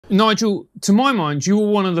Nigel, to my mind, you were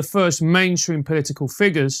one of the first mainstream political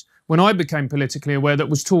figures when I became politically aware that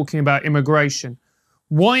was talking about immigration.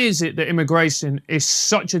 Why is it that immigration is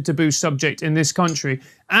such a taboo subject in this country?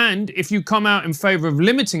 And if you come out in favour of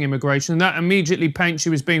limiting immigration, that immediately paints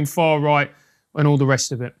you as being far right and all the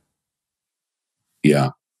rest of it. Yeah.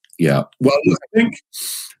 Well, look, I think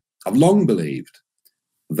I've long believed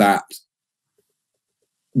that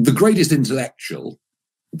the greatest intellectual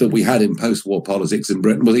that we had in post-war politics in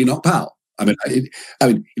Britain was Enoch Powell. I mean,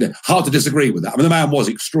 hard to disagree with that. I mean, the man was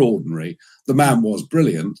extraordinary. The man was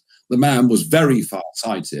brilliant. The man was very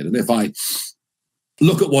far-sighted. And if I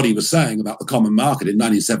look at what he was saying about the common market in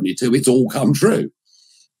 1972, it's all come true.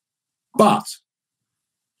 But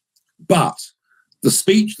the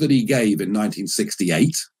speech that he gave in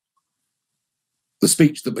 1968, the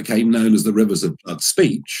speech that became known as the Rivers of Blood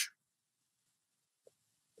speech,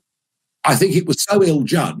 I think it was so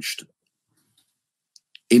ill-judged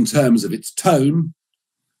in terms of its tone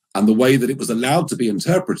and the way that it was allowed to be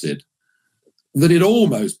interpreted that it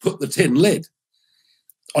almost put the tin lid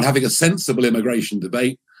on having a sensible immigration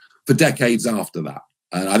debate for decades after that.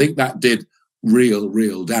 And I think that did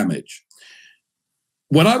real damage.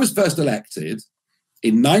 When I was first elected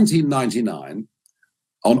in 1999,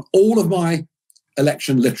 on all of my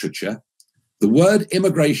election literature, the word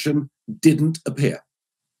immigration didn't appear.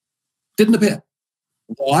 Didn't appear.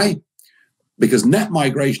 Why? Because net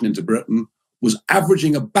migration into Britain was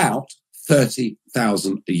averaging about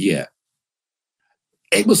 30,000 a year.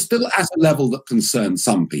 It was still at a level that concerned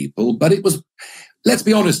some people, but it was, let's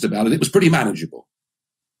be honest about it, it was pretty manageable.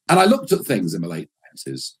 And I looked at things in the late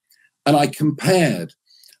 90s and I compared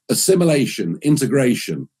assimilation,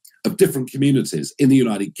 integration of different communities in the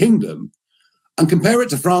United Kingdom and compare it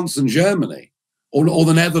to France and Germany or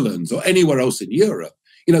the Netherlands or anywhere else in Europe.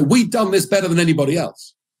 You know, we'd done this better than anybody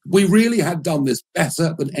else. We really had done this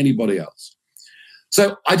better than anybody else.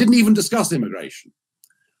 So I didn't even discuss immigration.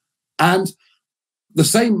 And the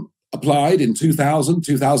same applied in 2000,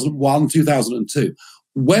 2001, 2002.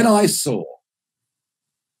 When I saw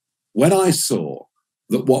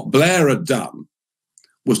that what Blair had done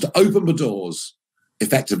was to open the doors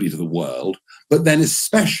effectively to the world, but then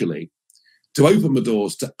especially to open the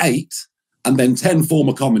doors to 8 and then 10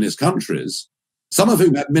 former communist countries, some of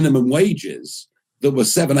whom had minimum wages that were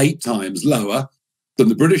 7-8 times lower than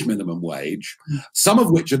the British minimum wage, some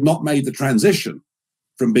of which had not made the transition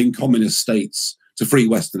from being communist states to free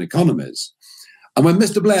Western economies. And when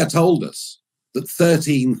Mr. Blair told us that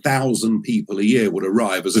 13,000 people a year would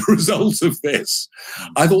arrive as a result of this,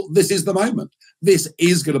 I thought, this is the moment. This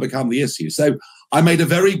is going to become the issue. So I made a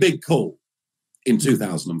very big call in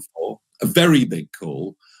 2004, a very big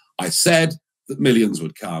call. I said that millions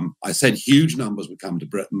would come. I said huge numbers would come to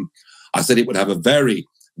Britain. I said it would have a very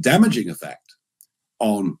damaging effect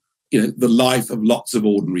on, the life of lots of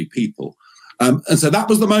ordinary people. And so that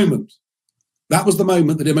was the moment. That was the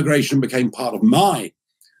moment that immigration became part of my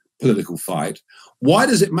political fight. Why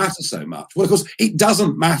does it matter so much? Well, of course, it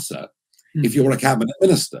doesn't matter if you're a cabinet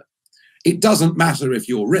minister. It doesn't matter if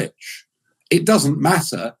you're rich. It doesn't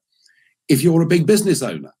matter if you're a big business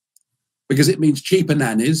owner, because it means cheaper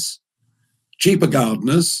nannies, cheaper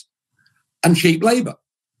gardeners, and cheap labour.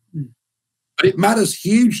 But it matters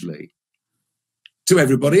hugely to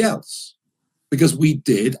everybody else, because we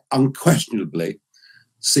did unquestionably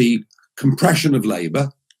see compression of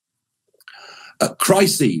labour,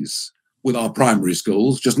 crises with our primary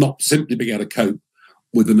schools, just not simply being able to cope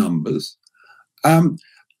with the numbers, and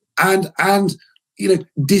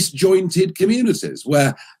disjointed communities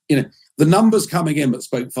where the numbers coming in that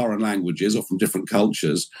spoke foreign languages or from different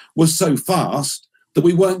cultures was so fast that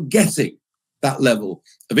we weren't getting that level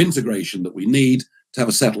of integration that we need to have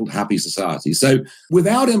a settled, happy society. So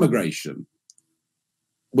without immigration,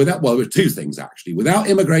 there were two things actually. Without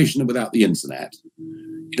immigration and without the internet,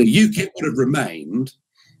 UKIP would have remained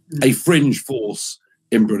a fringe force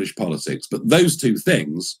in British politics. But those two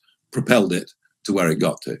things propelled it to where it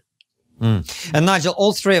got to. And Nigel,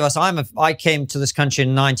 all three of us, I came to this country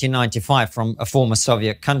in 1995 from a former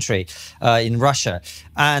Soviet country in Russia.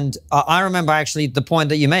 And I remember actually the point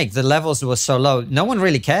that you make, the levels were so low, no one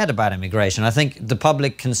really cared about immigration. I think the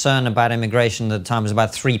public concern about immigration at the time was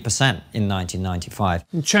about 3% in 1995.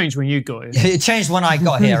 It changed when you got here. It changed when I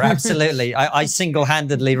got here, absolutely. I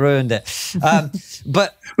single-handedly ruined it.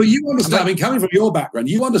 But you understand, I mean, coming from your background,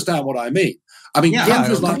 you understand what I mean. I mean,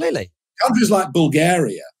 countries like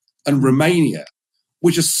Bulgaria and Romania,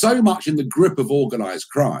 which are so much in the grip of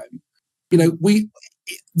organised crime,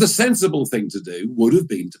 the sensible thing to do would have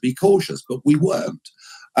been to be cautious, but we weren't.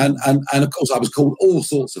 And of course, I was called all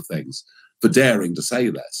sorts of things for daring to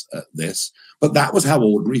say this. But that was how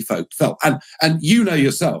ordinary folk felt. And you know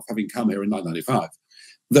yourself, having come here in 1995,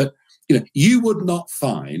 that you would not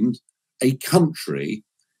find a country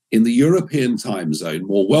in the European time zone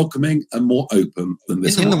more welcoming and more open than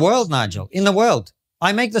this. In the world, Nigel, in the world.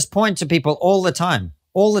 I make this point to people all the time.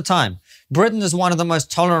 All the time. Britain is one of the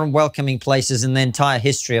most tolerant, welcoming places in the entire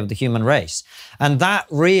history of the human race. And that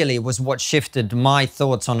really was what shifted my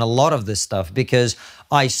thoughts on a lot of this stuff, because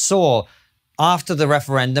I saw after the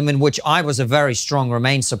referendum, in which I was a very strong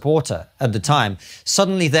Remain supporter at the time,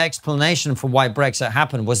 suddenly the explanation for why Brexit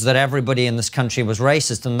happened was that everybody in this country was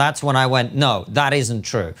racist. And that's when I went, no, that isn't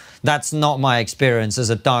true. That's not my experience as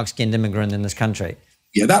a dark-skinned immigrant in this country.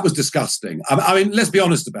 Yeah, that was disgusting. I mean, let's be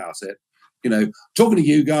honest about it. Talking to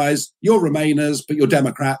you guys, you're Remainers, but you're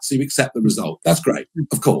Democrats, so you accept the result. That's great,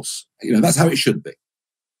 of course. That's how it should be.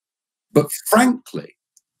 But frankly,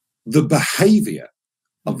 the behaviour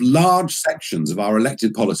of large sections of our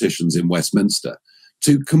elected politicians in Westminster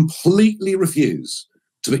to completely refuse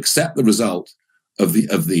to accept the result of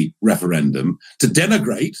the referendum, to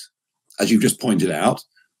denigrate, as you've just pointed out,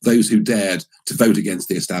 those who dared to vote against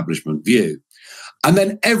the establishment view, and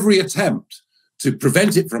then every attempt to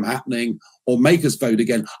prevent it from happening or make us vote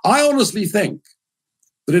again. I honestly think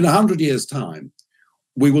that in 100 years' time,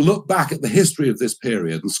 we will look back at the history of this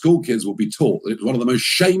period and school kids will be taught that it was one of the most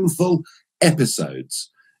shameful episodes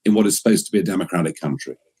in what is supposed to be a democratic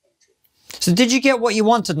country. So did you get what you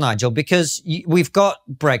wanted, Nigel? Because we've got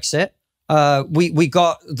Brexit. We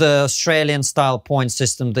got the Australian-style point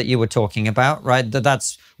system that you were talking about, right?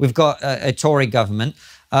 We've got a Tory government.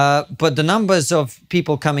 But the numbers of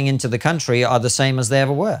people coming into the country are the same as they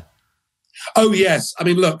ever were. Oh, yes. I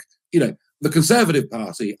mean, look, the Conservative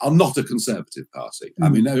Party are not a Conservative Party. I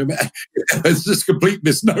mean, it's just a complete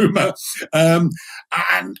misnomer.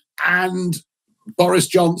 And Boris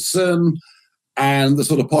Johnson and the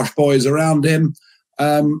sort of posh boys around him,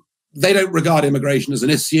 they don't regard immigration as an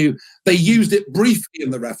issue. They used it briefly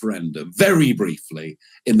in the referendum, very briefly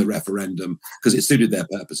in the referendum, because it suited their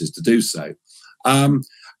purposes to do so. And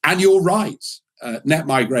you're right, net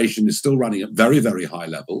migration is still running at very, very high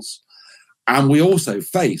levels. And we also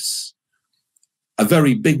face a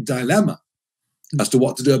very big dilemma as to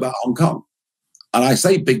what to do about Hong Kong. And I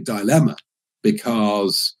say big dilemma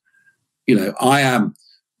because, I am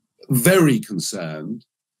very concerned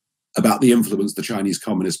about the influence the Chinese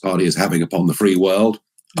Communist Party is having upon the free world,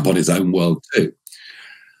 upon its own world too.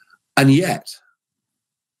 And yet,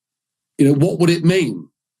 what would it mean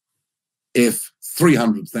if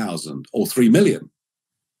 300,000 or 3 million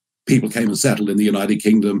people came and settled in the United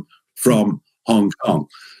Kingdom from Hong Kong?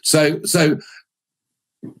 So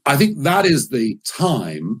I think that is the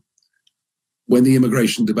time when the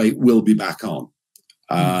immigration debate will be back on.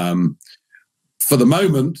 For the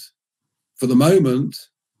moment,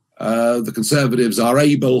 the Conservatives are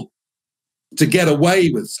able to get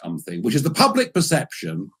away with something, which is the public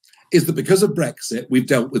perception is that because of Brexit, we've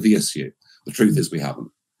dealt with the issue. The truth is we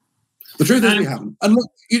haven't. The truth is we haven't. And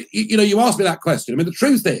look, you asked me that question. I mean, the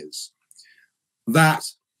truth is that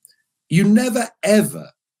you never, ever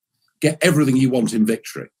get everything you want in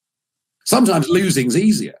victory. Sometimes losing's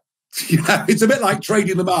easier. It's a bit like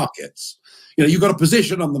trading the markets. You've got a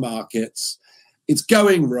position on the markets. It's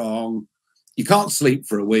going wrong. You can't sleep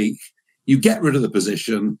for a week. You get rid of the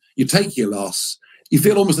position. You take your loss. You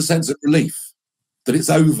feel almost a sense of relief that it's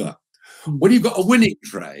over. When you've got a winning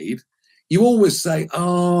trade, you always say,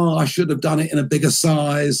 oh, I should have done it in a bigger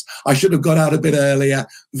size. I should have got out a bit earlier.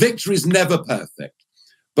 Victory's never perfect.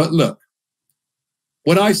 But look,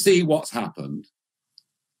 when I see what's happened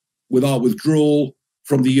with our withdrawal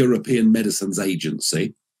from the European Medicines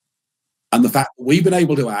Agency and the fact that we've been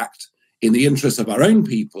able to act in the interests of our own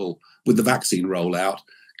people with the vaccine rollout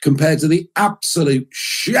compared to the absolute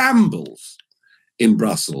shambles in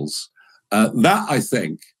Brussels, that I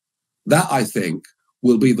think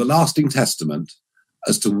will be the lasting testament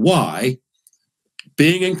as to why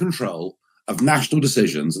being in control of national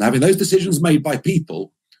decisions and having those decisions made by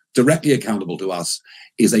people directly accountable to us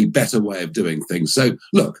is a better way of doing things. So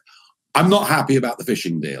look, I'm not happy about the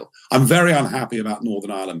fishing deal. I'm very unhappy about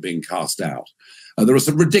Northern Ireland being cast out. There are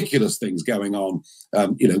some ridiculous things going on,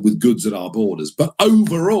 with goods at our borders. But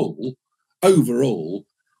overall,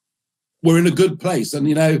 we're in a good place. And,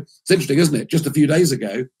 it's interesting, isn't it? Just a few days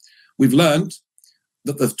ago, we've learned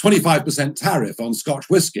that the 25% tariff on Scotch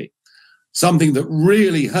whisky, something that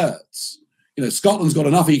really hurts. Scotland's got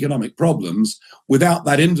enough economic problems without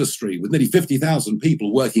that industry, with nearly 50,000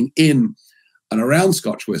 people working in and around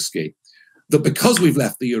Scotch whisky, that because we've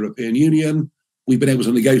left the European Union, we've been able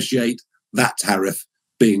to negotiate that tariff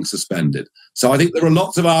being suspended. So I think there are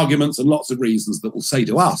lots of arguments and lots of reasons that will say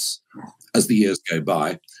to us, as the years go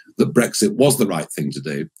by, that Brexit was the right thing to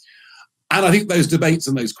do. And I think those debates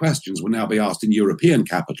and those questions will now be asked in European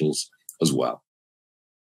capitals as well.